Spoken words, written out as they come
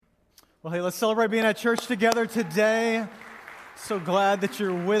Well, hey, let's celebrate being at church together today. So glad that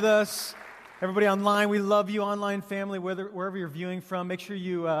you're with us. Everybody online, we love you, online family, wherever you're viewing from. Make sure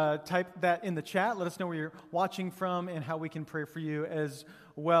you type that in the chat. Let us know where you're watching from and how we can pray for you as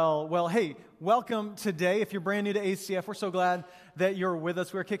well. Well, hey, welcome today. If you're brand new to ACF, we're so glad that you're with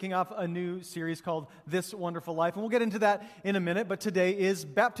us. We're kicking off a new series called This Wonderful Life, and we'll get into that in a minute, but today is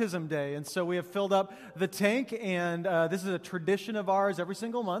Baptism Day, and so we have filled up the tank, and this is a tradition of ours every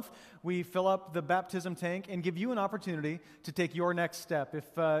single month. We fill up the baptism tank and give you an opportunity to take your next step. If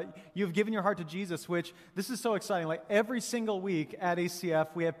you've given your heart to Jesus, which this is so exciting, like every single week at ACF,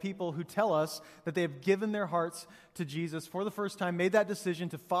 we have people who tell us that they have given their hearts to Jesus for the first time, made that decision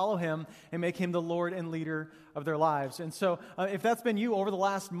to follow Him and make Him the Lord and leader of their lives. And so if that's been you over the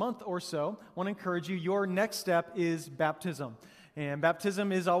last month or so, I want to encourage you, your next step is baptism. And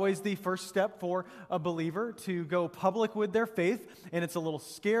baptism is always the first step for a believer to go public with their faith, and it's a little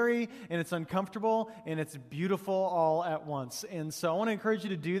scary, and it's uncomfortable, and it's beautiful all at once. And so I want to encourage you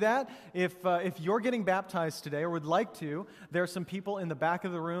to do that. If you're getting baptized today or would like to, there are some people in the back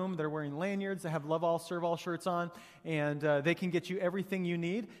of the room that are wearing lanyards that have Love All, Serve All shirts on, and they can get you everything you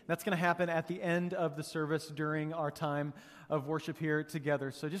need. That's going to happen at the end of the service during our time of worship here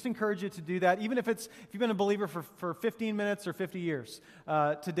together. So just encourage you to do that, even if you've been a believer for 15 minutes or 50 years.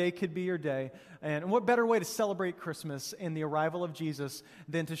 Today could be your day. And what better way to celebrate Christmas and the arrival of Jesus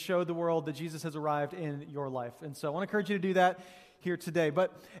than to show the world that Jesus has arrived in your life? And so I want to encourage you to do that here today.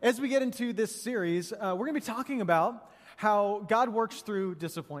 But as we get into this series, we're going to be talking about how God works through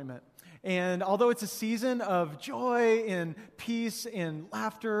disappointment. And although it's a season of joy and peace and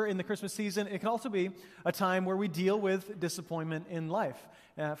laughter in the Christmas season, it can also be a time where we deal with disappointment in life.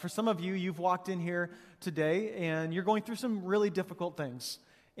 For some of you, you've walked in here today and you're going through some really difficult things.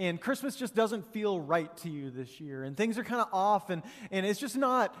 And Christmas just doesn't feel right to you this year. And things are kind of off, and it's just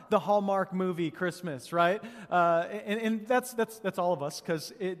not the Hallmark movie Christmas, right? And that's all of us,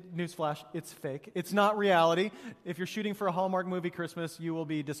 because newsflash, it's fake. It's not reality. If you're shooting for a Hallmark movie Christmas, you will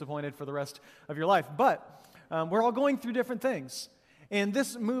be disappointed for the rest of your life. But we're all going through different things. And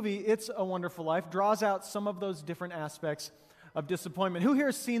this movie, It's a Wonderful Life, draws out some of those different aspects of disappointment. Who here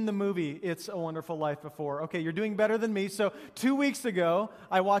has seen the movie It's a Wonderful Life before? Okay, you're doing better than me. So 2 weeks ago,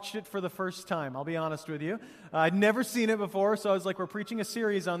 I watched it for the first time. I'll be honest with you. I'd never seen it before, so I was like, we're preaching a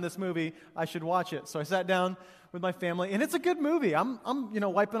series on this movie. I should watch it. So I sat down with my family, and it's a good movie. I'm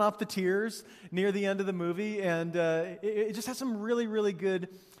wiping off the tears near the end of the movie, and it just has some really, really good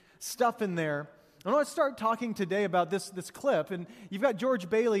stuff in there. I want to start talking today about this clip, and you've got George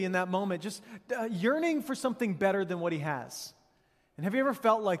Bailey in that moment just yearning for something better than what he has. And have you ever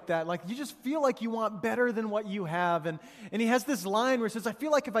felt like that? Like you just feel like you want better than what you have. And he has this line where he says, I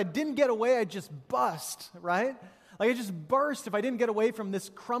feel like if I didn't get away, I'd just bust, right? Like I just burst if I didn't get away from this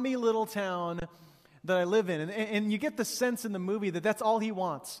crummy little town that I live in. And you get the sense in the movie that that's all he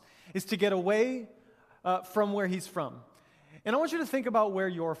wants, is to get away from where he's from. And I want you to think about where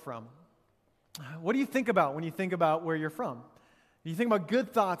you're from. What do you think about when you think about where you're from? You think about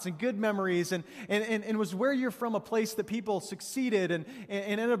good thoughts and good memories, and was where you're from a place that people succeeded and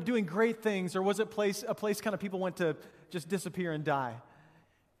ended up doing great things, or was it a place kind of people went to just disappear and die?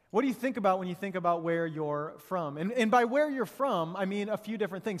 What do you think about when you think about where you're from? And by where you're from, I mean a few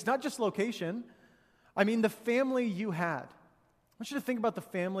different things, not just location. I mean the family you had. I want you to think about the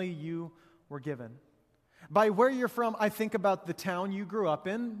family you were given. By where you're from, I think about the town you grew up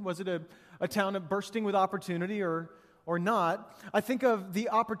in. Was it a town of bursting with opportunity or not? I think of the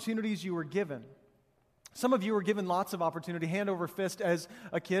opportunities you were given. Some of you were given lots of opportunity, hand over fist as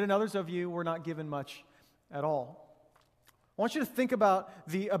a kid, and others of you were not given much at all. I want you to think about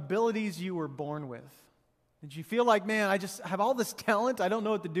the abilities you were born with. Did you feel like, man, I just have all this talent, I don't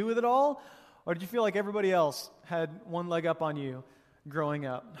know what to do with it all? Or did you feel like everybody else had one leg up on you growing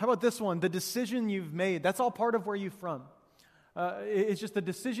up? How about this one? The decision you've made, that's all part of where you're from. It's just the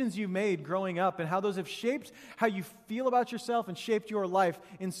decisions you made growing up and how those have shaped how you feel about yourself and shaped your life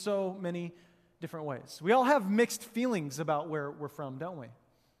in so many different ways. We all have mixed feelings about where we're from, don't we?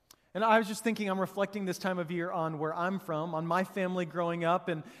 And I was just thinking, I'm reflecting this time of year on where I'm from, on my family growing up.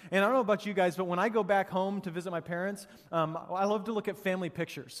 And I don't know about you guys, but when I go back home to visit my parents, I love to look at family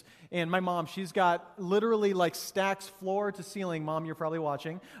pictures. And my mom, she's got literally like stacks floor to ceiling. Mom, you're probably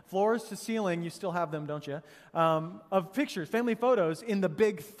watching. Floors to ceiling, you still have them, don't you? Of pictures, family photos in the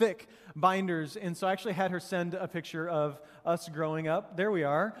big, thick binders. And so I actually had her send a picture of us growing up. There we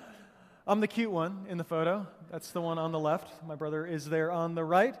are. I'm the cute one in the photo. That's the one on the left. My brother is there on the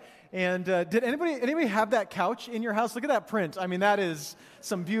right. And did anybody have that couch in your house? Look at that print. I mean, that is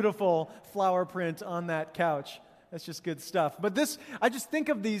some beautiful flower print on that couch. That's just good stuff. But I just think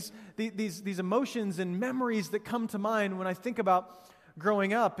of these emotions and memories that come to mind when I think about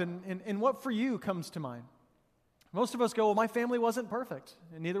growing up, and what for you comes to mind. Most of us go, well, my family wasn't perfect,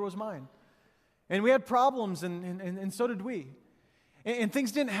 and neither was mine. And we had problems, and so did we. And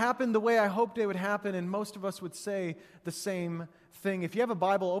things didn't happen the way I hoped they would happen, and most of us would say the same thing. If you have a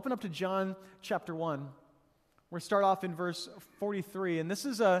Bible, open up to John chapter 1. We're going to start off in verse 43, and this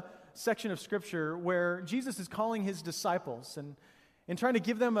is a section of Scripture where Jesus is calling his disciples and trying to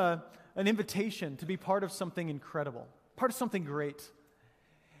give them an invitation to be part of something incredible, part of something great.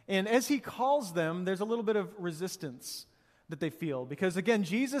 And as he calls them, there's a little bit of resistance that they feel. Because again,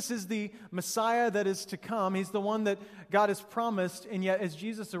 Jesus is the Messiah that is to come. He's the one that God has promised, and yet as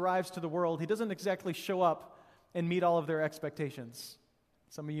Jesus arrives to the world, he doesn't exactly show up and meet all of their expectations.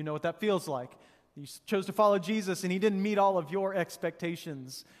 Some of you know what that feels like. You chose to follow Jesus, and he didn't meet all of your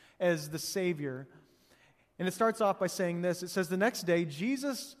expectations as the Savior. And it starts off by saying this. It says, the next day,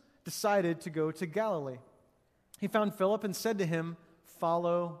 Jesus decided to go to Galilee. He found Philip and said to him,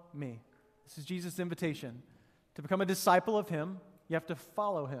 "Follow me." This is Jesus' invitation. To become a disciple of him, you have to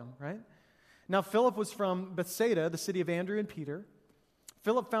follow him, right? Now, Philip was from Bethsaida, the city of Andrew and Peter.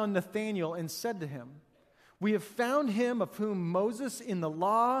 Philip found Nathanael and said to him, "We have found him of whom Moses in the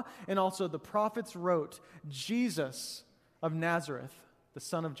law and also the prophets wrote, Jesus of Nazareth, the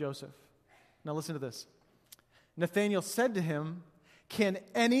son of Joseph." Now listen to this. Nathanael said to him, "Can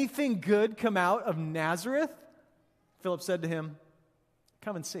anything good come out of Nazareth?" Philip said to him,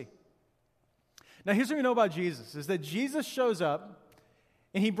 "Come and see." Now here's what we know about Jesus, is that Jesus shows up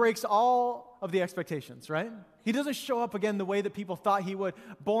and he breaks all of the expectations, right? He doesn't show up again the way that people thought he would.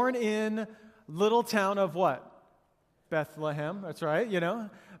 Born in little town of what? Bethlehem, that's right,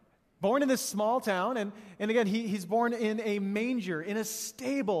 Born in this small town, and again, he's born in a manger, in a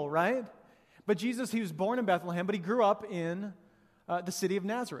stable, right? But Jesus, he was born in Bethlehem, but he grew up in the city of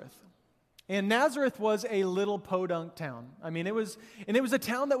Nazareth. And Nazareth was a little podunk town. I mean, it was a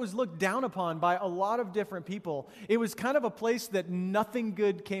town that was looked down upon by a lot of different people. It was kind of a place that nothing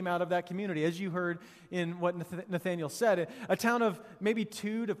good came out of that community, as you heard in what Nathanael said. A town of maybe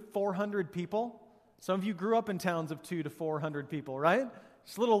 200 to 400 people. Some of you grew up in towns of 200 to 400 people, right?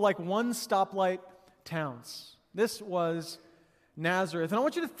 Just little like one stoplight towns. This was Nazareth. And I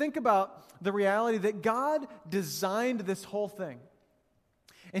want you to think about the reality that God designed this whole thing.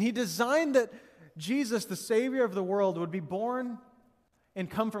 And he designed that Jesus, the Savior of the world, would be born and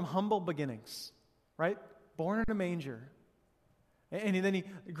come from humble beginnings, right? Born in a manger. And then he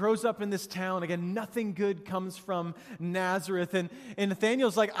grows up in this town. Again, nothing good comes from Nazareth. And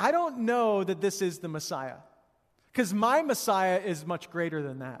Nathanael's like, I don't know that this is the Messiah. Because my Messiah is much greater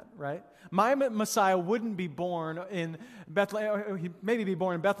than that, right? My Messiah wouldn't be born in Bethlehem. He'd maybe be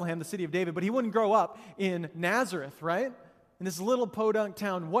born in Bethlehem, the city of David, but he wouldn't grow up in Nazareth, right? In this little podunk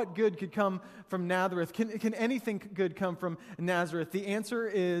town, what good could come from Nazareth? Can anything good come from Nazareth? The answer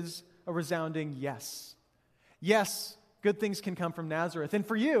is a resounding yes. Yes, good things can come from Nazareth. And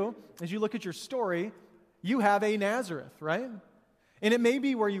for you, as you look at your story, you have a Nazareth, right? And it may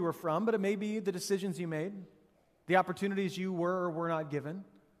be where you were from, but it may be the decisions you made, the opportunities you were or were not given,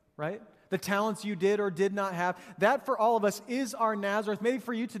 right? The talents you did or did not have. That for all of us is our Nazareth. Maybe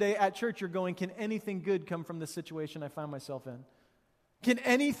for you today at church, you're going, can anything good come from this situation I find myself in? Can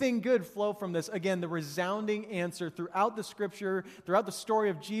anything good flow from this? Again, the resounding answer throughout the Scripture, throughout the story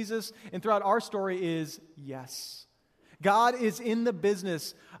of Jesus, and throughout our story is yes. God is in the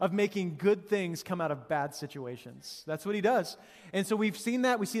business of making good things come out of bad situations. That's what he does. And so we've seen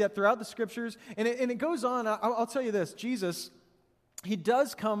that. We see that throughout the Scriptures. And it goes on. I'll tell you this. Jesus, he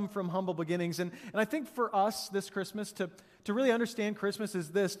does come from humble beginnings. And I think for us this Christmas, to really understand Christmas is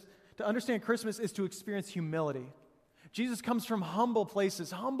this. To understand Christmas is to experience humility. Jesus comes from humble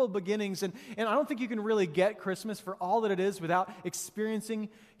places, humble beginnings. And I don't think you can really get Christmas for all that it is without experiencing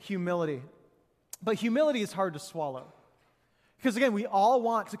humility. But humility is hard to swallow. Because again, we all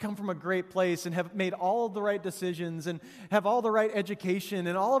want to come from a great place and have made all of the right decisions and have all the right education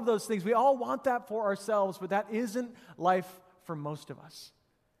and all of those things. We all want that for ourselves, but that isn't life for most of us.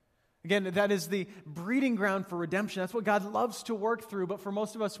 Again, that is the breeding ground for redemption. That's what God loves to work through, but for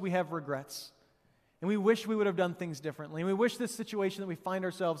most of us, we have regrets. And we wish we would have done things differently. And we wish this situation that we find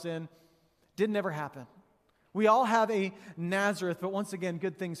ourselves in didn't ever happen. We all have a Nazareth, but once again,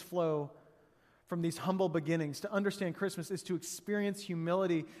 good things flow from these humble beginnings. To understand Christmas is to experience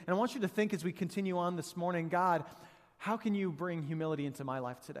humility. And I want you to think as we continue on this morning, God, how can you bring humility into my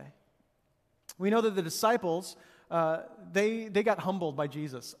life today? We know that the disciples, they got humbled by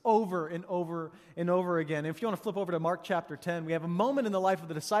Jesus over and over and over again. And if you want to flip over to Mark chapter 10, we have a moment in the life of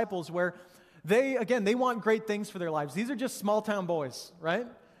the disciples where They want great things for their lives. These are just small town boys, right?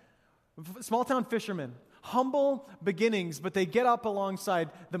 Small town fishermen. Humble beginnings, but they get up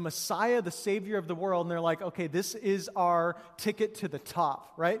alongside the Messiah, the Savior of the world, and they're like, okay, this is our ticket to the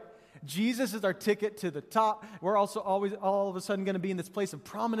top, right? Jesus is our ticket to the top. We're also always all of a sudden going to be in this place of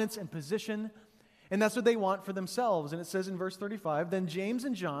prominence and position, and that's what they want for themselves. And it says in verse 35, then James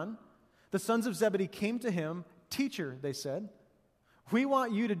and John, the sons of Zebedee, came to him. Teacher, they said, we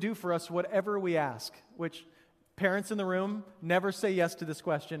want you to do for us whatever we ask, which parents in the room never say yes to this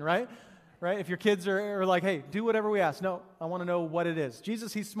question, right? Right? If your kids are like, hey, do whatever we ask. No, I want to know what it is.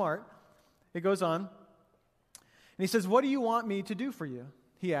 Jesus, he's smart. It goes on. And he says, what do you want me to do for you?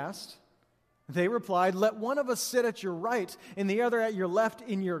 He asked. They replied, let one of us sit at your right and the other at your left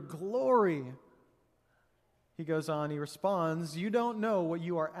in your glory. He goes on, he responds, you don't know what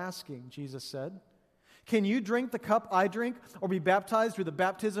you are asking, Jesus said. Can you drink the cup I drink or be baptized with the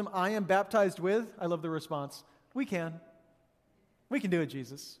baptism I am baptized with? I love the response. We can. We can do it,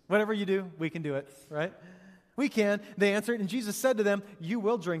 Jesus. Whatever you do, we can do it, right? We can. They answered, and Jesus said to them, you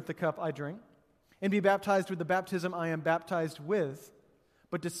will drink the cup I drink and be baptized with the baptism I am baptized with.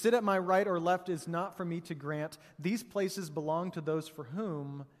 But to sit at my right or left is not for me to grant. These places belong to those for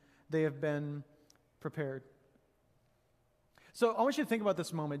whom they have been prepared. So I want you to think about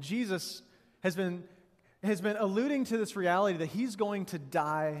this moment. Jesus has been alluding to this reality that he's going to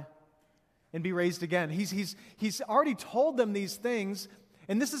die and be raised again. He's already told them these things,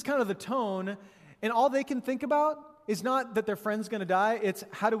 and this is kind of the tone, and all they can think about is not that their friend's going to die, it's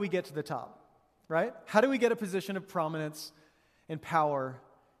how do we get to the top, right? How do we get a position of prominence and power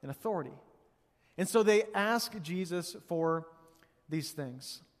and authority? And so they ask Jesus for these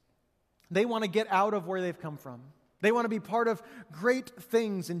things. They want to get out of where they've come from. They want to be part of great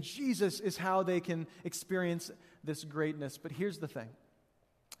things, and Jesus is how they can experience this greatness. But here's the thing.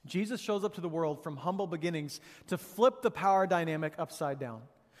 Jesus shows up to the world from humble beginnings to flip the power dynamic upside down,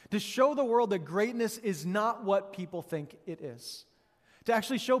 to show the world that greatness is not what people think it is, to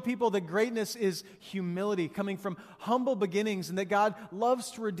actually show people that greatness is humility coming from humble beginnings and that God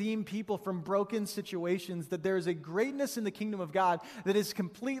loves to redeem people from broken situations, that there is a greatness in the kingdom of God that is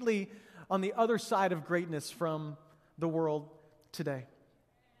completely on the other side of greatness from the world today.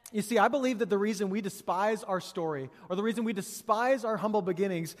 You see, I believe that the reason we despise our story or the reason we despise our humble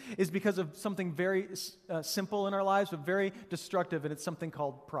beginnings is because of something very simple in our lives, but very destructive, and it's something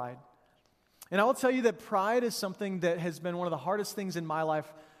called pride. And I will tell you that pride is something that has been one of the hardest things in my life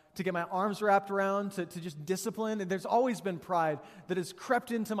to get my arms wrapped around, to just discipline. And there's always been pride that has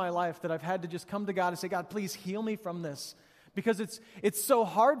crept into my life that I've had to just come to God and say, God, please heal me from this. Because it's so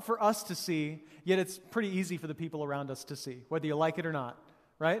hard for us to see, yet it's pretty easy for the people around us to see, whether you like it or not.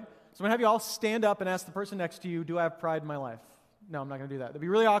 Right? So I'm going to have you all stand up and ask the person next to you, do I have pride in my life? No, I'm not going to do that. That'd be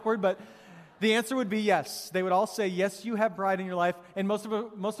really awkward, but the answer would be yes. They would all say, yes, you have pride in your life, and most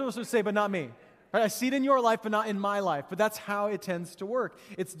of us would say, but not me. Right? I see it in your life, but not in my life. But that's how it tends to work.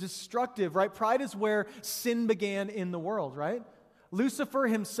 It's destructive, right? Pride is where sin began in the world, right? Lucifer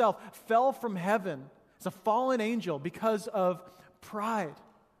himself fell from heaven as a fallen angel because of pride,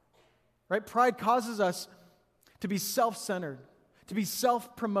 right? Pride causes us to be self-centered, to be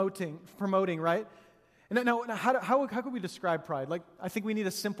self-promoting, right? And now, how could we describe pride? Like, I think we need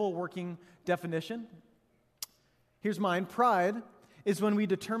a simple working definition. Here's mine. Pride is when we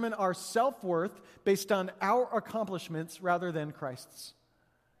determine our self-worth based on our accomplishments rather than Christ's.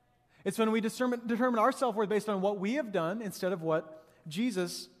 It's when we determine our self-worth based on what we have done instead of what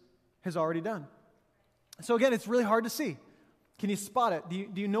Jesus has already done. So again, it's really hard to see. Can you spot it?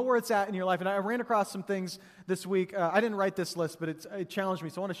 Do you know where it's at in your life? And I ran across some things this week. I didn't write this list, but it challenged me,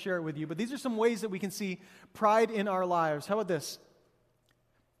 so I want to share it with you. But these are some ways that we can see pride in our lives. How about this?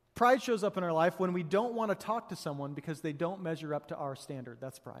 Pride shows up in our life when we don't want to talk to someone because they don't measure up to our standard.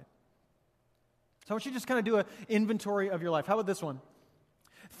 That's pride. So I want you to just kind of do an inventory of your life. How about this one?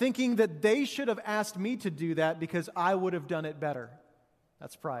 Thinking that they should have asked me to do that because I would have done it better.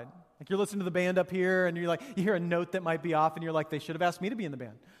 That's pride. Like you're listening to the band up here and you hear a note that might be off and you're like, they should have asked me to be in the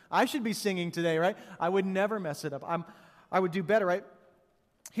band. I should be singing today, right? I would never mess it up. I would do better, right?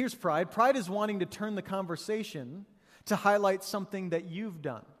 Here's pride. Pride is wanting to turn the conversation to highlight something that you've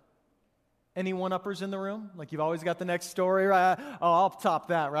done. Any one-uppers in the room? Like you've always got the next story, right? Oh, I'll top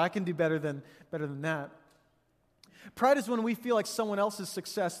that, right? I can do better than that. Pride is when we feel like someone else's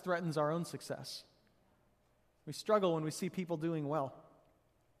success threatens our own success. We struggle when we see people doing well.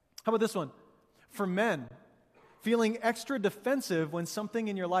 How about this one? For men, feeling extra defensive when something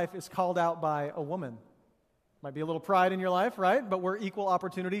in your life is called out by a woman. Might be a little pride in your life, right? But we're equal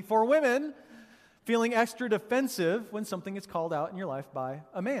opportunity. For women, feeling extra defensive when something is called out in your life by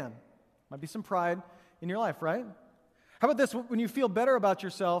a man. Might be some pride in your life, right? How about this? When you feel better about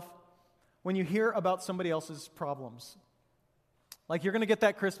yourself when you hear about somebody else's problems. Like you're going to get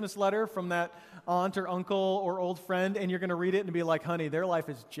that Christmas letter from that aunt or uncle or old friend, and you're going to read it and be like, honey, their life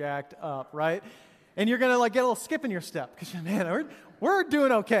is jacked up, right? And you're going to like get a little skip in your step because, man, we're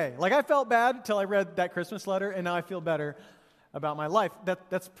doing okay. Like I felt bad until I read that Christmas letter, and now I feel better about my life.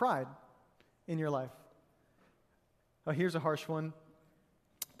 That's pride in your life. Oh, here's a harsh one.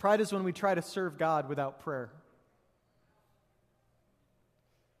 Pride is when we try to serve God without prayer.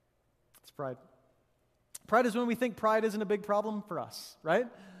 It's pride. Pride is when we think pride isn't a big problem for us, right?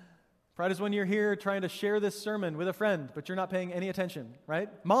 Pride is when you're here trying to share this sermon with a friend, but you're not paying any attention, right?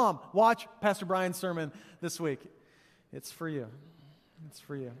 Mom, watch Pastor Brian's sermon this week. It's for you. It's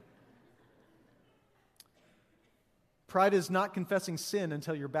for you. Pride is not confessing sin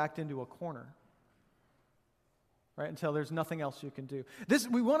until you're backed into a corner, right? Until there's nothing else you can do.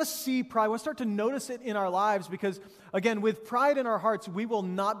 We want to see pride. We want to start to notice it in our lives because, again, with pride in our hearts, we will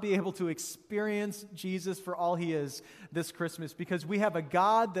not be able to experience Jesus for all he is this Christmas because we have a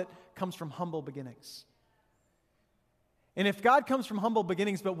God that comes from humble beginnings. And if God comes from humble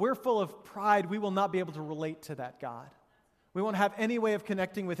beginnings, but we're full of pride, we will not be able to relate to that God. We won't have any way of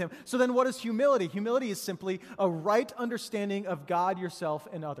connecting with him. So then what is humility? Humility is simply a right understanding of God, yourself,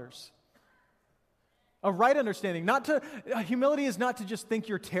 and others. A right understanding. Humility is not to just think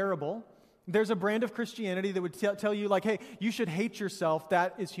you're terrible. There's a brand of Christianity that would tell you like, hey, you should hate yourself.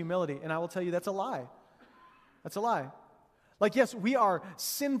 That is humility. And I will tell you that's a lie. That's a lie. Like, yes, we are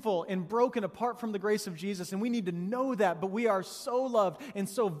sinful and broken apart from the grace of Jesus, and we need to know that, but we are so loved and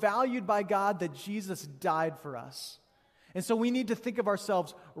so valued by God that Jesus died for us. And so we need to think of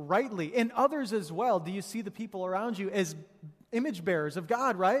ourselves rightly, and others as well. Do you see the people around you as image bearers of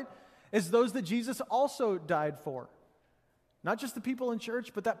God, right? As those that Jesus also died for. Not just the people in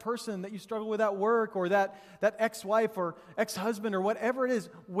church, but that person that you struggle with at work, or that ex-wife or ex-husband or whatever it is.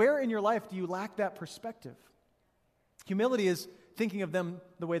 Where in your life do you lack that perspective? Humility is thinking of them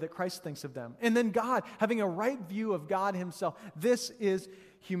the way that Christ thinks of them. And then God, having a right view of God himself. This is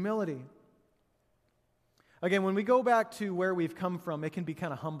humility. Again, when we go back to where we've come from, it can be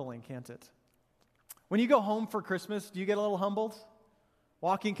kind of humbling, can't it? When you go home for Christmas, do you get a little humbled?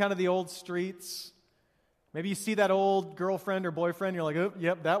 Walking kind of the old streets. Maybe you see that old girlfriend or boyfriend, you're like, oh,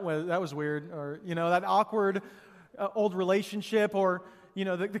 yep, that was weird. Or, that awkward old relationship, or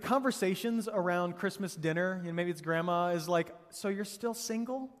the conversations around Christmas dinner, maybe it's grandma is like, so you're still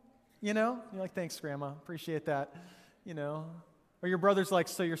single? You're like, thanks, grandma, appreciate that, Or your brother's like,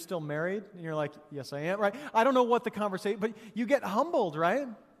 so you're still married? And you're like, yes, I am, right? I don't know what the conversation, but you get humbled, right?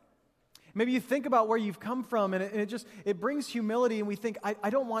 Maybe you think about where you've come from, and it brings humility, and we think, I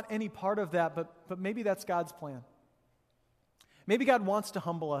don't want any part of that, but maybe that's God's plan. Maybe God wants to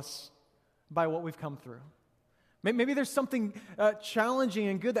humble us by what we've come through. Maybe there's something challenging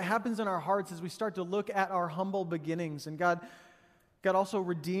and good that happens in our hearts as we start to look at our humble beginnings. And God also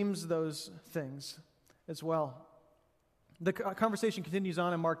redeems those things as well. The conversation continues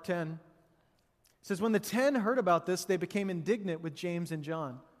on in Mark 10. It says, when the 10 heard about this, they became indignant with James and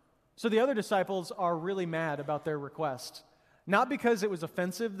John. So the other disciples are really mad about their request. Not because it was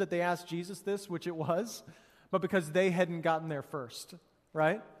offensive that they asked Jesus this, which it was, but because they hadn't gotten there first,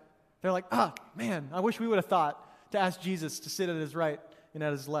 right? They're like, man, I wish we would have thought to ask Jesus to sit at his right and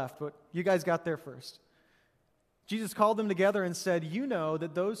at his left, but you guys got there first. Jesus called them together and said, you know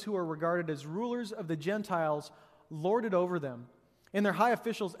that those who are regarded as rulers of the Gentiles lord it over them, and their high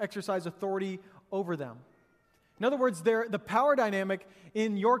officials exercise authority over them. In other words, the power dynamic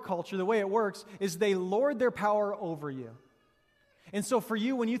in your culture, the way it works, is they lord their power over you. And so for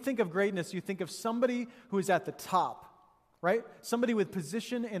you, when you think of greatness, you think of somebody who is at the top, right? Somebody with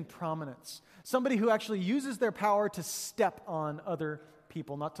position and prominence. Somebody who actually uses their power to step on other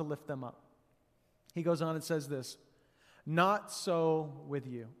people, not to lift them up. He goes on and says this, not so with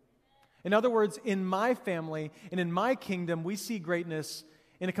you. In other words, in my family and in my kingdom, we see greatness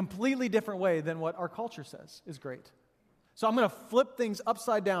in a completely different way than what our culture says is great. So I'm going to flip things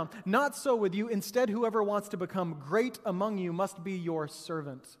upside down. Not so with you. Instead, whoever wants to become great among you must be your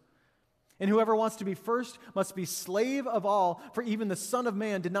servant. And whoever wants to be first must be slave of all, for even the Son of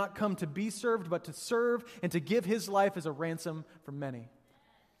Man did not come to be served, but to serve and to give his life as a ransom for many.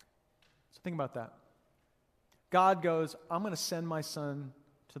 So think about that. God goes, I'm going to send my son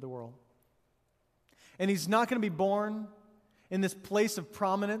to the world. And he's not going to be born in this place of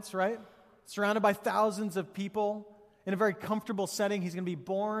prominence, right? Surrounded by thousands of people in a very comfortable setting. He's going to be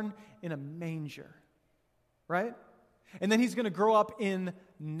born in a manger, right? And then he's going to grow up in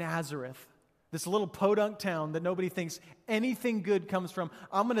Nazareth, this little podunk town that nobody thinks anything good comes from,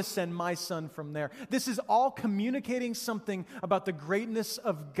 I'm going to send my son from there. This is all communicating something about the greatness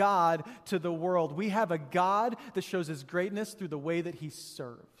of God to the world. We have a God that shows his greatness through the way that he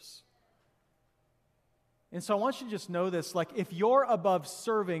serves. And so I want you to just know this, like if you're above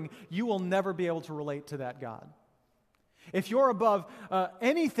serving, you will never be able to relate to that God. If you're above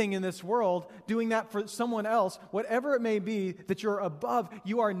anything in this world, doing that for someone else, whatever it may be that you're above,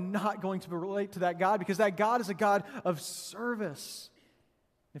 you are not going to relate to that God because that God is a God of service.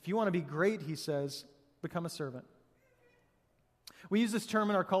 If you want to be great, he says, become a servant. We use this term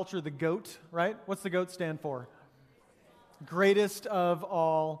in our culture, the GOAT, right? What's the GOAT stand for? Greatest of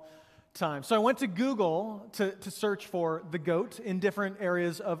all time. So I went to Google to search for the GOAT in different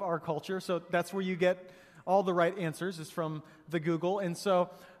areas of our culture. So that's where you get all the right answers is from the Google. And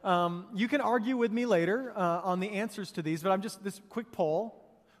so you can argue with me later on the answers to these, but I'm just, this quick poll.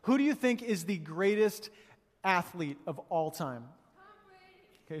 Who do you think is the greatest athlete of all time?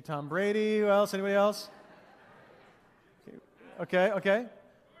 Okay, Tom Brady. Who else? Anybody else? Okay.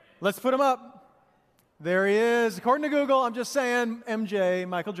 Let's put him up. There he is. According to Google, I'm just saying, MJ,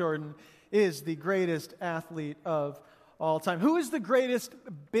 Michael Jordan, is the greatest athlete of all time. Who is the greatest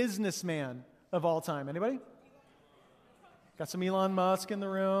businessman of all time? Anybody? Got some Elon Musk in the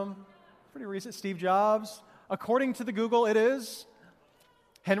room. Pretty recent. Steve Jobs. According to the Google, it is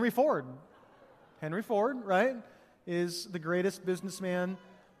Henry Ford. Henry Ford, right, is the greatest businessman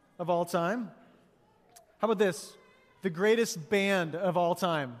of all time. How about this? The greatest band of all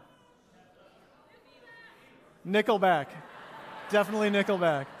time. Nickelback. Definitely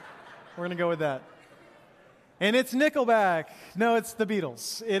Nickelback. We're going to go with that. And it's Nickelback. No, it's the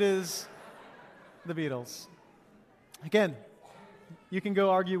Beatles. It is the Beatles. Again, you can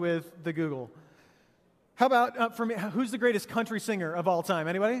go argue with the Google. How about, for me, who's the greatest country singer of all time?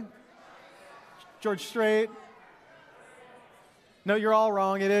 Anybody? George Strait? No, you're all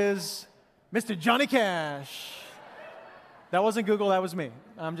wrong. It is Mr. Johnny Cash. That wasn't Google, that was me.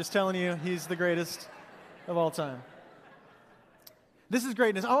 I'm just telling you, he's the greatest of all time. This is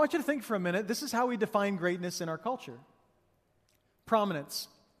greatness. I want you to think for a minute. This is how we define greatness in our culture. Prominence,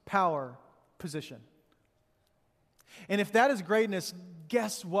 power, position. And if that is greatness,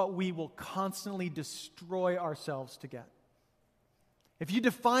 guess what we will constantly destroy ourselves to get? If you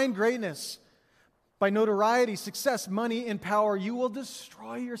define greatness by notoriety, success, money, and power, you will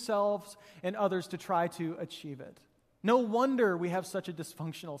destroy yourselves and others to try to achieve it. No wonder we have such a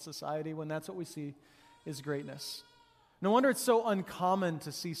dysfunctional society when that's what we see is greatness. No wonder it's so uncommon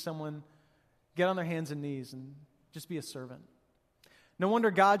to see someone get on their hands and knees and just be a servant. No wonder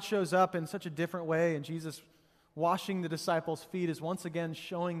God shows up in such a different way, and Jesus washing the disciples' feet is once again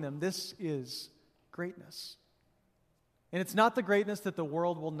showing them this is greatness. And it's not the greatness that the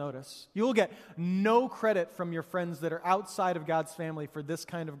world will notice. You will get no credit from your friends that are outside of God's family for this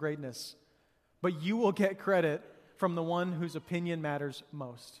kind of greatness, but you will get credit from the one whose opinion matters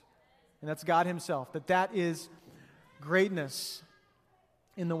most. And that's God himself, that is greatness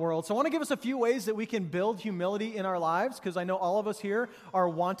in the world. So I want to give us a few ways that we can build humility in our lives, because I know all of us here are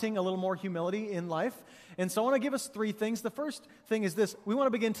wanting a little more humility in life. And so I want to give us three things. The first thing is this: we want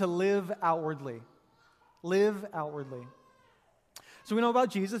to begin to live outwardly. Live outwardly. So we know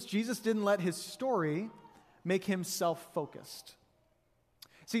about Jesus. Jesus didn't let his story make him self-focused.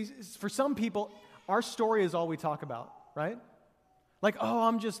 See, for some people, our story is all we talk about, right? Like, oh,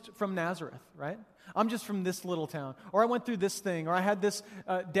 I'm just from Nazareth, right? I'm just from this little town. Or I went through this thing. Or I had this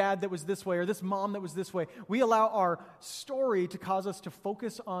dad that was this way. Or this mom that was this way. We allow our story to cause us to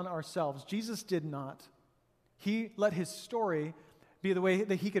focus on ourselves. Jesus did not. He let his story be the way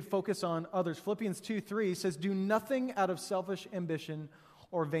that he could focus on others. Philippians 2:3 says, do nothing out of selfish ambition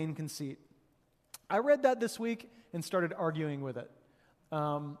or vain conceit. I read that this week and started arguing with it.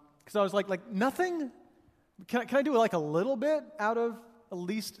 Because I was like nothing? Can I do like a little bit out of at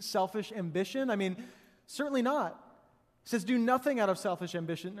least selfish ambition? I mean, certainly not. It says, do nothing out of selfish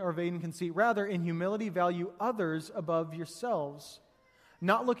ambition or vain conceit. Rather, in humility, value others above yourselves,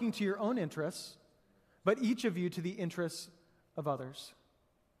 not looking to your own interests, but each of you to the interests of others.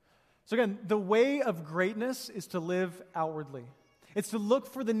 So again, the way of greatness is to live outwardly. It's to look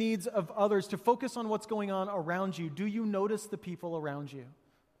for the needs of others, to focus on what's going on around you. Do you notice the people around you?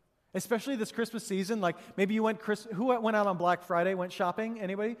 Especially this Christmas season, like maybe you who went out on Black Friday, went shopping?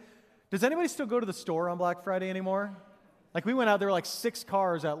 Anybody? Does anybody still go to the store on Black Friday anymore? Like we went out, there were like 6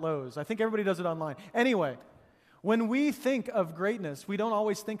 cars at Lowe's. I think everybody does it online. Anyway, when we think of greatness, we don't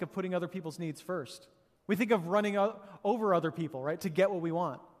always think of putting other people's needs first. We think of running over other people, right, to get what we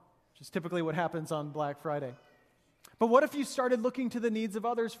want, which is typically what happens on Black Friday. But what if you started looking to the needs of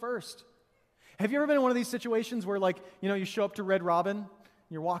others first? Have you ever been in one of these situations where, like, you show up to Red Robin,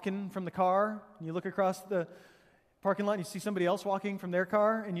 you're walking from the car, and you look across the parking lot and you see somebody else walking from their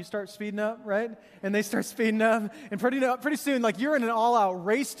car, and you start speeding up, right? And they start speeding up, and pretty soon, like, you're in an all-out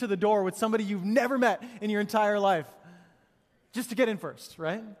race to the door with somebody you've never met in your entire life just to get in first,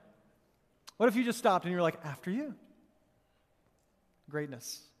 right? What if you just stopped and you're like, after you?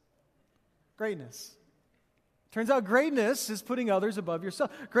 Greatness. Greatness. Turns out greatness is putting others above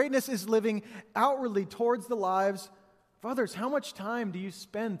yourself. Greatness is living outwardly towards the lives of others. How much time do you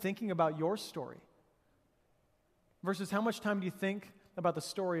spend thinking about your story versus how much time do you think about the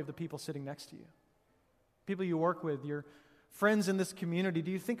story of the people sitting next to you? People you work with, your friends in this community,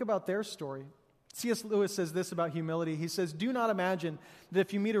 do you think about their story? C.S. Lewis says this about humility. He says, "Do not imagine that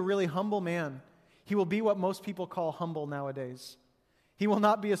if you meet a really humble man, he will be what most people call humble nowadays. He will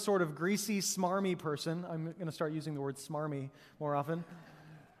not be a sort of greasy, smarmy person," I'm going to start using the word smarmy more often,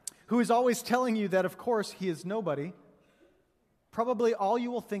 "who is always telling you that, of course, he is nobody. Probably all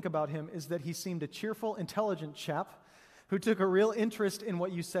you will think about him is that he seemed a cheerful, intelligent chap who took a real interest in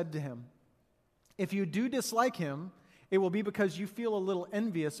what you said to him. If you do dislike him, it will be because you feel a little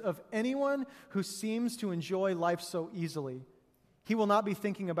envious of anyone who seems to enjoy life so easily. He will not be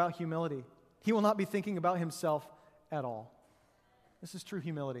thinking about humility. He will not be thinking about himself at all." This is true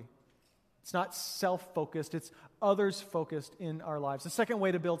humility. It's not self-focused, it's others-focused in our lives. The second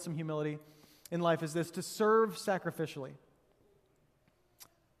way to build some humility in life is this: to serve sacrificially.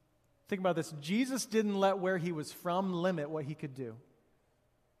 Think about this. Jesus didn't let where he was from limit what he could do.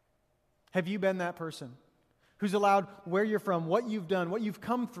 Have you been that person who's allowed where you're from, what you've done, what you've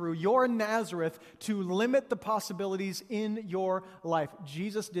come through, your Nazareth, to limit the possibilities in your life?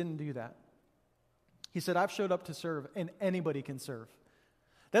 Jesus didn't do that. He said, "I've showed up to serve, and anybody can serve."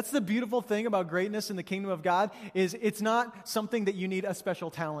 That's the beautiful thing about greatness in the kingdom of God, is it's not something that you need a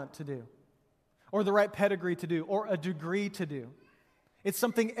special talent to do, or the right pedigree to do, or a degree to do. It's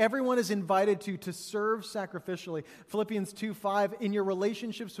something everyone is invited to serve sacrificially. Philippians 2:5, "In your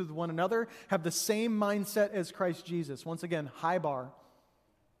relationships with one another, have the same mindset as Christ Jesus." Once again, high bar.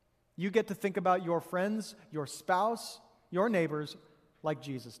 You get to think about your friends, your spouse, your neighbors like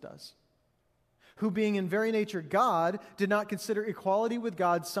Jesus does, who, being in very nature God, did not consider equality with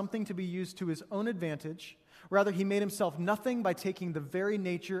God something to be used to his own advantage. Rather, he made himself nothing by taking the very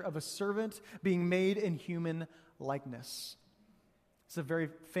nature of a servant, being made in human likeness. It's a very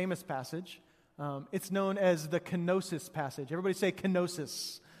famous passage. It's known as the kenosis passage. Everybody say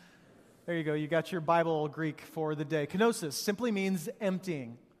kenosis. There you go. You got your Bible Greek for the day. Kenosis simply means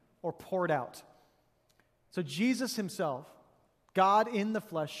emptying or poured out. So Jesus himself, God in the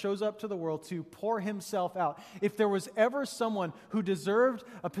flesh, shows up to the world to pour himself out. If there was ever someone who deserved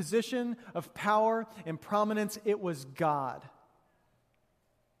a position of power and prominence, it was God.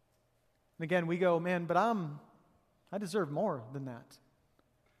 And again, we go, man, but I deserve more than that.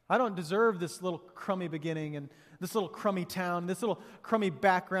 I don't deserve this little crummy beginning and this little crummy town, this little crummy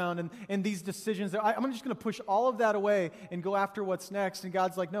background and these decisions. I'm just going to push all of that away and go after what's next. And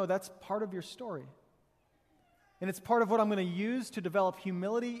God's like, no, that's part of your story. And it's part of what I'm going to use to develop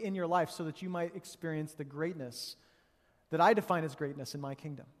humility in your life so that you might experience the greatness that I define as greatness in my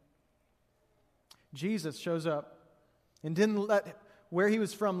kingdom. Jesus shows up and didn't let where he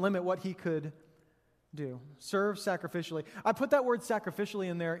was from limit what he could do. Serve sacrificially. I put that word sacrificially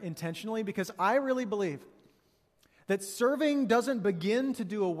in there intentionally because I really believe that serving doesn't begin to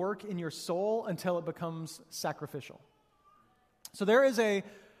do a work in your soul until it becomes sacrificial. So there is a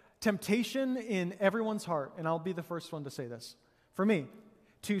temptation in everyone's heart, and I'll be the first one to say this, for me,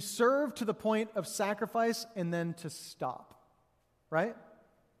 to serve to the point of sacrifice and then to stop, right?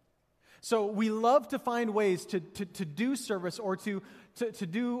 So we love to find ways to do service or to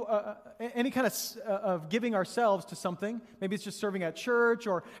do any kind of giving ourselves to something. Maybe it's just serving at church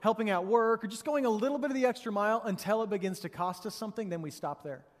or helping at work or just going a little bit of the extra mile until it begins to cost us something, then we stop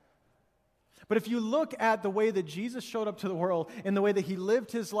there. But if you look at the way that Jesus showed up to the world and the way that he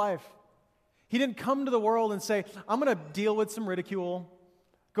lived his life, he didn't come to the world and say, I'm going to deal with some ridicule,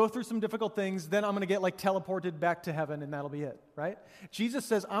 go through some difficult things, then I'm going to get teleported back to heaven and that'll be it, right? Jesus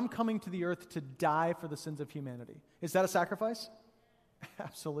says, I'm coming to the earth to die for the sins of humanity. Is that a sacrifice?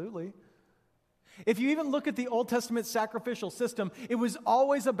 Absolutely. If you even look at the Old Testament sacrificial system, it was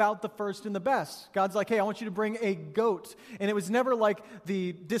always about the first and the best. God's like, hey, I want you to bring a goat. And it was never like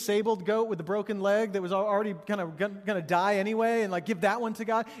the disabled goat with the broken leg that was already kind of going to die anyway and give that one to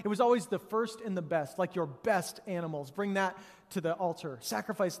God. It was always the first and the best, like your best animals. Bring that to the altar.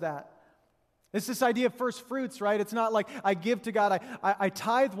 Sacrifice that. It's this idea of first fruits, right? It's not like I give to God. I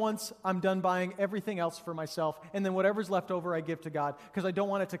tithe once, I'm done buying everything else for myself. And then whatever's left over, I give to God because I don't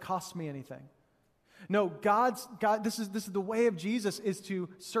want it to cost me anything. No, this is the way of Jesus, is to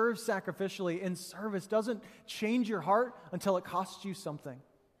serve sacrificially, and service doesn't change your heart until it costs you something.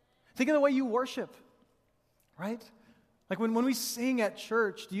 Think of the way you worship, right? Like when we sing at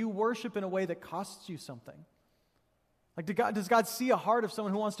church, do you worship in a way that costs you something? Like does God see a heart of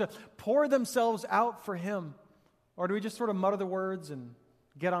someone who wants to pour themselves out for Him? Or do we just sort of mutter the words and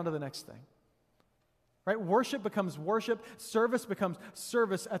get on to the next thing? Right? Worship becomes worship. Service becomes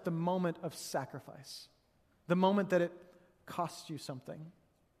service at the moment of sacrifice. The moment that it costs you something.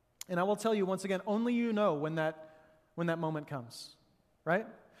 And I will tell you once again, only you know when that moment comes. Right?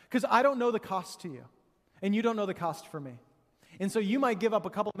 Because I don't know the cost to you. And you don't know the cost for me. And so you might give up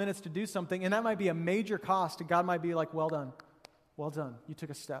a couple minutes to do something, and that might be a major cost, and God might be like, well done. Well done. You took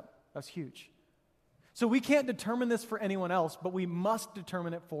a step. That's huge. So we can't determine this for anyone else, but we must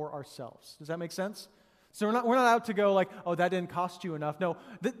determine it for ourselves. Does that make sense? So we're not out to go like, oh, that didn't cost you enough. No,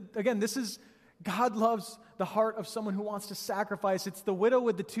 this is, God loves the heart of someone who wants to sacrifice. It's the widow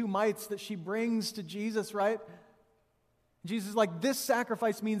with the 2 mites that she brings to Jesus, right? Jesus is like, this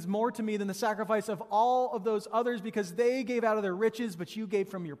sacrifice means more to me than the sacrifice of all of those others because they gave out of their riches, but you gave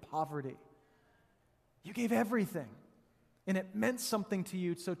from your poverty. You gave everything. And it meant something to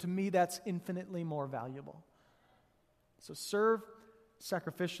you, so to me that's infinitely more valuable. So serve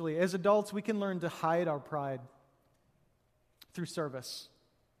sacrificially. As adults, we can learn to hide our pride through service.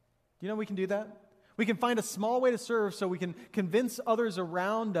 Do you know we can do that? We can find a small way to serve so we can convince others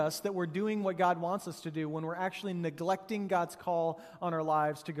around us that we're doing what God wants us to do when we're actually neglecting God's call on our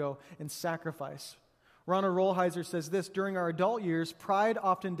lives to go and sacrifice. Ronald Rolheiser says this: during our adult years, pride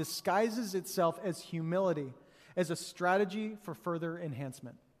often disguises itself as humility, as a strategy for further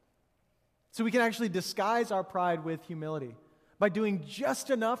enhancement. So we can actually disguise our pride with humility by doing just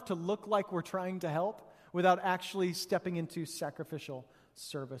enough to look like we're trying to help without actually stepping into sacrificial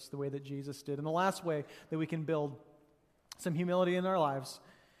service the way that Jesus did. And the last way that we can build some humility in our lives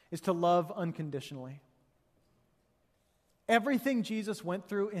is to love unconditionally. Everything Jesus went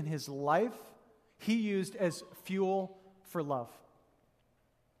through in His life, He used as fuel for love.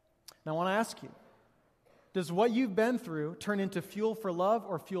 Now I want to ask you, does what you've been through turn into fuel for love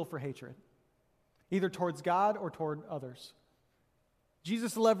or fuel for hatred? Either towards God or toward others.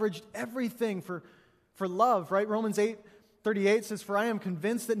 Jesus leveraged everything for love, right? Romans 8:38 says, "For I am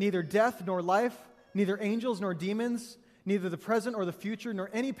convinced that neither death nor life, neither angels nor demons, neither the present or the future,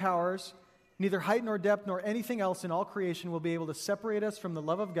 nor any powers, neither height nor depth, nor anything else in all creation will be able to separate us from the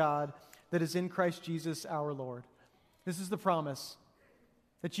love of God that is in Christ Jesus our Lord." This is the promise.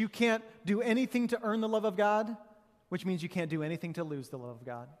 That you can't do anything to earn the love of God, which means you can't do anything to lose the love of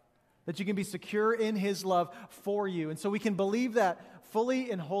God. That you can be secure in His love for you. And so we can believe that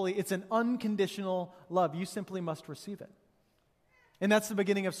fully and wholly. It's an unconditional love. You simply must receive it. And that's the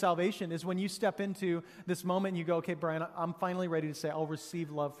beginning of salvation, is when you step into this moment and you go, okay, Brian, I'm finally ready to say I'll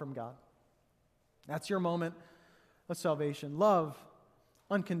receive love from God. That's your moment of salvation. Love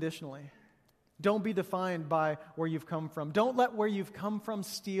unconditionally. Don't be defined by where you've come from. Don't let where you've come from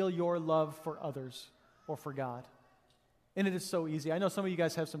steal your love for others or for God. And it is so easy. I know some of you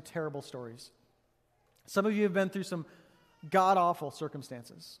guys have some terrible stories. Some of you have been through some god-awful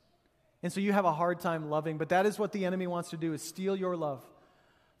circumstances. And so you have a hard time loving, but that is what the enemy wants to do, is steal your love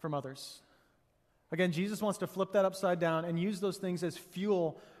from others. Again, Jesus wants to flip that upside down and use those things as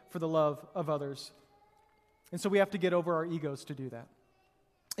fuel for the love of others. And so we have to get over our egos to do that.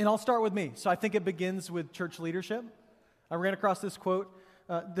 And I'll start with me. So I think it begins with church leadership. I ran across this quote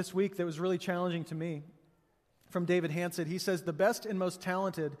this week that was really challenging to me from David Hansett. He says, "The best and most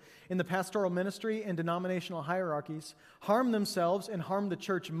talented in the pastoral ministry and denominational hierarchies harm themselves and harm the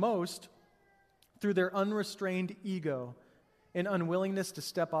church most through their unrestrained ego and unwillingness to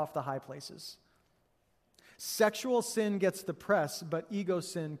step off the high places. Sexual sin gets the press, but ego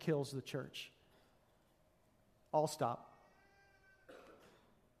sin kills the church." I'll stop.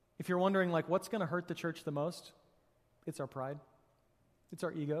 If you're wondering, like, what's going to hurt the church the most, it's our pride. It's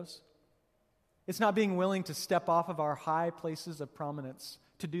our egos. It's not being willing to step off of our high places of prominence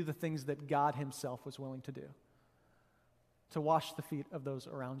to do the things that God Himself was willing to do, to wash the feet of those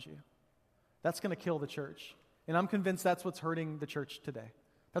around you. That's going to kill the church. And I'm convinced that's what's hurting the church today.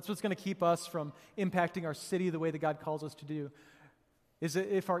 That's what's going to keep us from impacting our city the way that God calls us to do, is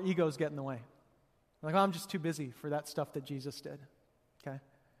if our egos get in the way. Like, I'm just too busy for that stuff that Jesus did. Okay?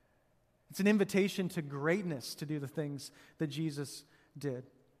 It's an invitation to greatness to do the things that Jesus did.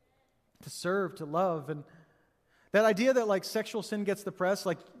 To serve, to love. And that idea that, like, sexual sin gets the press,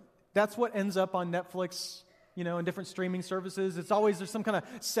 like, that's what ends up on Netflix, you know, and different streaming services. It's always, there's some kind of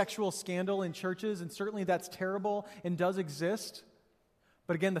sexual scandal in churches, and certainly that's terrible and does exist.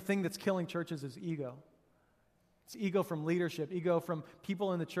 But again, the thing that's killing churches is ego. It's ego from leadership, ego from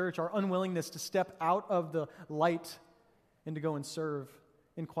people in the church, our unwillingness to step out of the light and to go and serve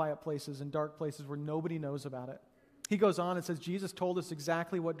in quiet places, in dark places where nobody knows about it. He goes on and says, Jesus told us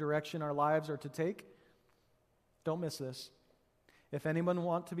exactly what direction our lives are to take. Don't miss this. If anyone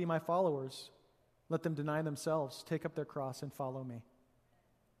want to be my followers, let them deny themselves, take up their cross, and follow me.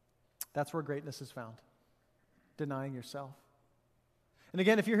 That's where greatness is found, denying yourself. And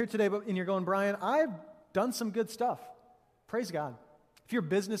again, if you're here today and you're going, Brian, I've done some good stuff. Praise God. If your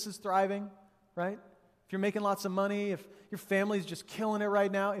business is thriving, right? If you're making lots of money, if your family's just killing it right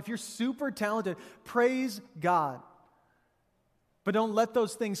now, if you're super talented, praise God. But don't let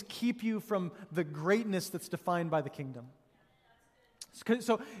those things keep you from the greatness that's defined by the kingdom.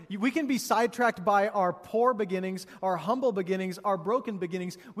 So we can be sidetracked by our poor beginnings, our humble beginnings, our broken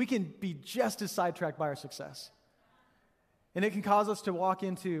beginnings. We can be just as sidetracked by our success. And it can cause us to walk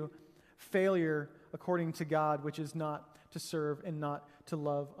into failure according to God, which is not to serve and not to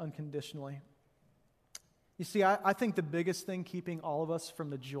love unconditionally. You see, I think the biggest thing keeping all of us from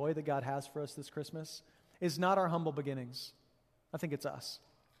the joy that God has for us this Christmas is not our humble beginnings. I think it's us.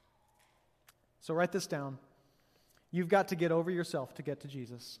 So write this down. You've got to get over yourself to get to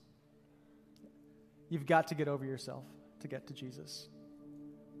Jesus. You've got to get over yourself to get to Jesus.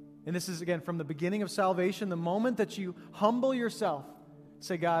 And this is, again, from the beginning of salvation, the moment that you humble yourself,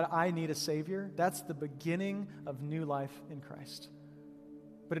 say, God, I need a Savior. That's the beginning of new life in Christ.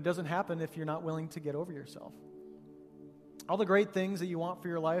 But it doesn't happen if you're not willing to get over yourself. All the great things that you want for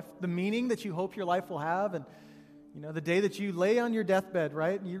your life, the meaning that you hope your life will have, and the day that you lay on your deathbed,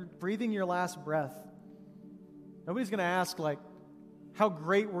 right, and you're breathing your last breath, nobody's going to ask, how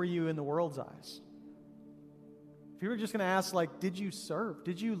great were you in the world's eyes? People are just going to ask, did you serve?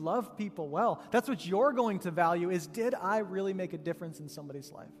 Did you love people well? That's what you're going to value is, did I really make a difference in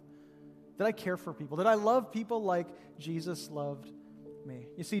somebody's life? Did I care for people? Did I love people like Jesus loved me?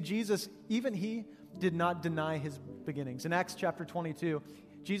 You see, Jesus, even he did not deny his beginnings. In Acts chapter 22,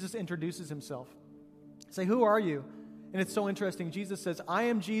 Jesus introduces himself. Say, who are you? And it's so interesting. Jesus says, I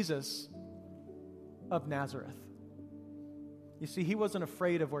am Jesus of Nazareth. You see, he wasn't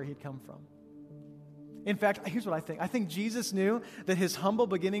afraid of where he'd come from. In fact, here's what I think. I think Jesus knew that his humble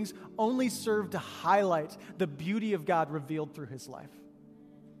beginnings only served to highlight the beauty of God revealed through his life.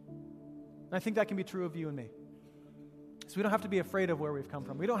 And I think that can be true of you and me. So we don't have to be afraid of where we've come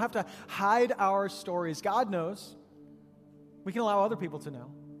from. We don't have to hide our stories. God knows. We can allow other people to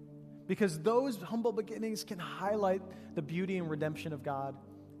know. Because those humble beginnings can highlight the beauty and redemption of God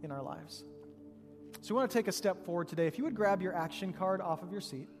in our lives. So we want to take a step forward today. If you would grab your action card off of your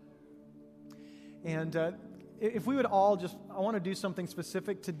seat. And if we would all I want to do something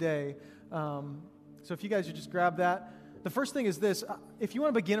specific today. So if you guys would just grab that. The first thing is this. If you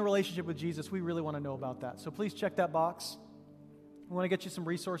want to begin a relationship with Jesus, we really want to know about that. So please check that box. We want to get you some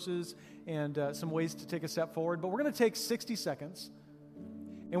resources and some ways to take a step forward. But we're going to take 60 seconds.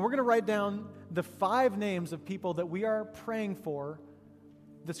 And we're going to write down the 5 names of people that we are praying for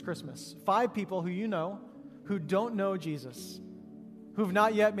this Christmas. 5 people who you know who don't know Jesus, who've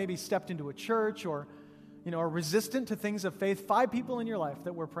not yet maybe stepped into a church or, are resistant to things of faith. 5 people in your life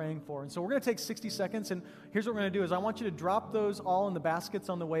that we're praying for. And so we're going to take 60 seconds, and here's what we're going to do is I want you to drop those all in the baskets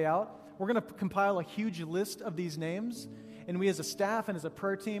on the way out. We're going to compile a huge list of these names, and we as a staff and as a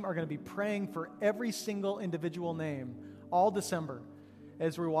prayer team are going to be praying for every single individual name all December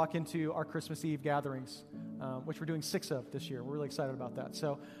as we walk into our Christmas Eve gatherings, which we're doing 6 of this year. We're really excited about that.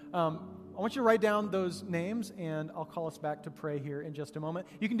 So I want you to write down those names, and I'll call us back to pray here in just a moment.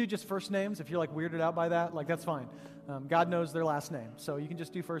 You can do just first names. If you're weirded out by that, that's fine. God knows their last name. So you can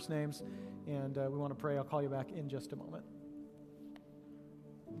just do first names, and we want to pray. I'll call you back in just a moment.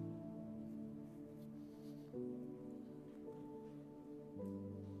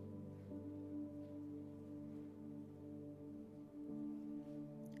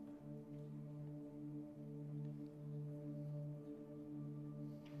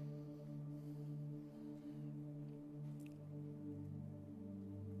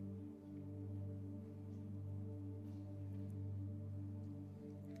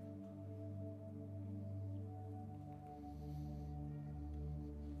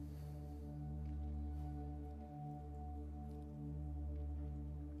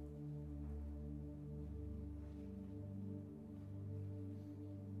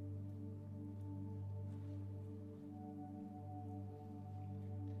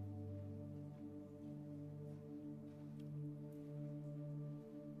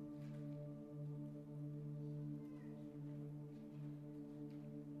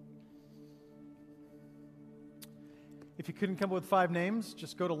 If you couldn't come up with 5 names,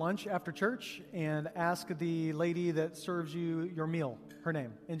 just go to lunch after church and ask the lady that serves you your meal her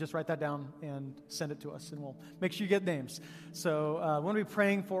name, and just write that down and send it to us, and we'll make sure you get names. So I want to be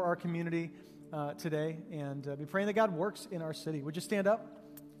praying for our community today, and be praying that God works in our city. Would you stand up?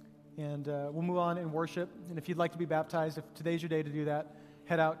 And we'll move on and worship. And if you'd like to be baptized, if today's your day to do that,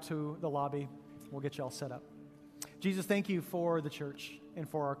 head out to the lobby. We'll get you all set up. Jesus, thank you for the church and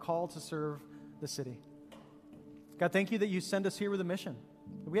for our call to serve the city. God, thank you that you send us here with a mission,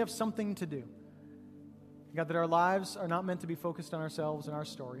 that we have something to do. God, that our lives are not meant to be focused on ourselves and our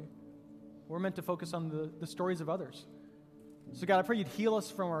story. We're meant to focus on the stories of others. So God, I pray you'd heal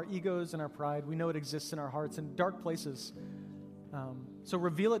us from our egos and our pride. We know it exists in our hearts in dark places. So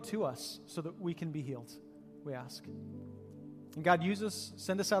reveal it to us so that we can be healed, we ask. And God, use us,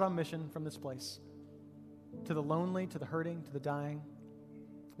 send us out on mission from this place to the lonely, to the hurting, to the dying,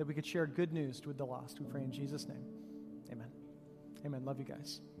 that we could share good news with the lost. We pray in Jesus' name. Amen. Amen. Love you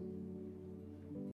guys.